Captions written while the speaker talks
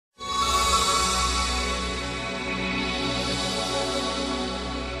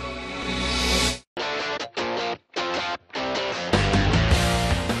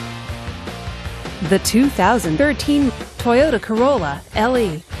the 2013 Toyota Corolla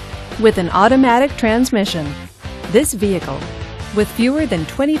LE. With an automatic transmission, this vehicle, with fewer than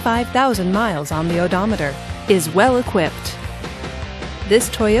 25,000 miles on the odometer, is well equipped. This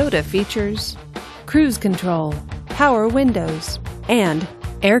Toyota features cruise control, power windows, and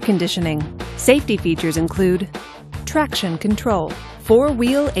air conditioning. Safety features include traction control,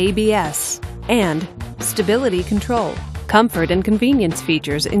 four-wheel ABS, and stability control. Comfort and convenience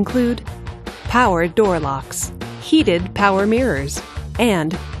features include power door locks, heated power mirrors,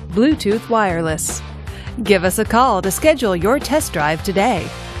 and Bluetooth wireless. Give us a call to schedule your test drive today.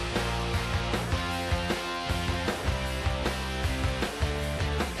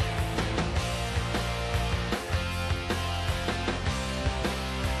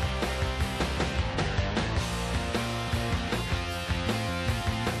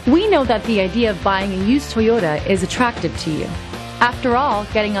 We know that the idea of buying a used Toyota is attractive to you. After all,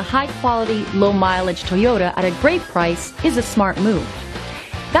 getting a high-quality, low-mileage Toyota at a great price is a smart move.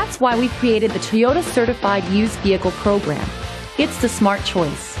 That's why we created the Toyota Certified Used Vehicle Program. It's the smart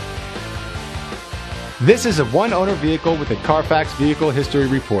choice. This is a one-owner vehicle with a Carfax Vehicle History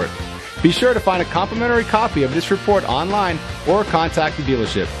Report. Be sure to find a complimentary copy of this report online or contact the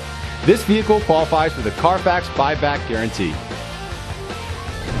dealership. This vehicle qualifies for the Carfax Buyback Guarantee.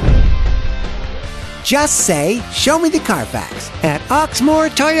 Just say, "Show me the Carfax" at Oxmoor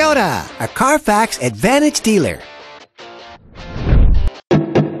Toyota, a Carfax Advantage dealer.